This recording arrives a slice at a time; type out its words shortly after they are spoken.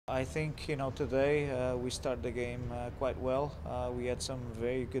I think today we started the game quite well. We had some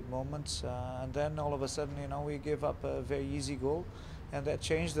very good moments, and then all of a sudden we gave up a very easy goal, and that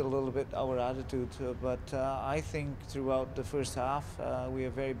changed a little bit our attitude. But I think throughout the first half we are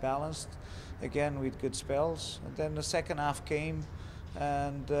very balanced, again with good spells. And then the second half came,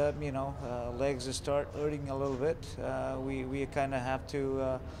 and legs start hurting a little bit. We kind of had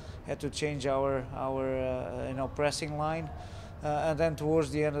to change our pressing line. And then towards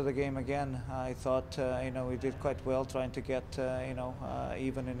the end of the game again, I thought we did quite well trying to get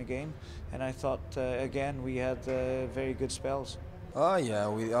even in the game, and I thought again we had very good spells. Yeah,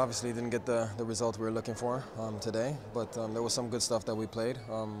 we obviously didn't get the result we were looking for today, but there was some good stuff that we played.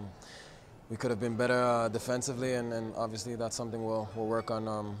 We could have been better defensively, and obviously that's something we'll work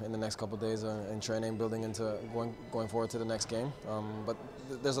on in the next couple of days in training, building into going forward to the next game. But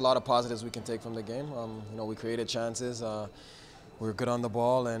there's a lot of positives we can take from the game. We created chances. We were good on the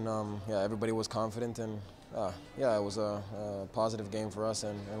ball, and yeah, everybody was confident, and yeah, it was a positive game for us,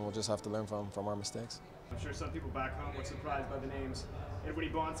 and we'll just have to learn from our mistakes. I'm sure some people back home were surprised by the names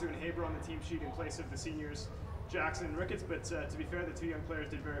Edwin Bonsu and Haber on the team sheet in place of the seniors Jackson and Ricketts, but to be fair, the two young players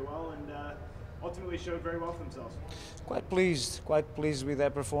did very well and ultimately showed very well for themselves. Quite pleased with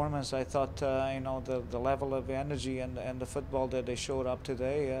their performance. I thought the level of energy and the football that they showed up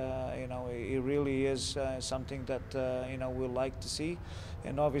today, it really is something that we'll like to see,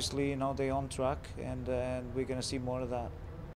 and obviously they're on track, and we're going to see more of that.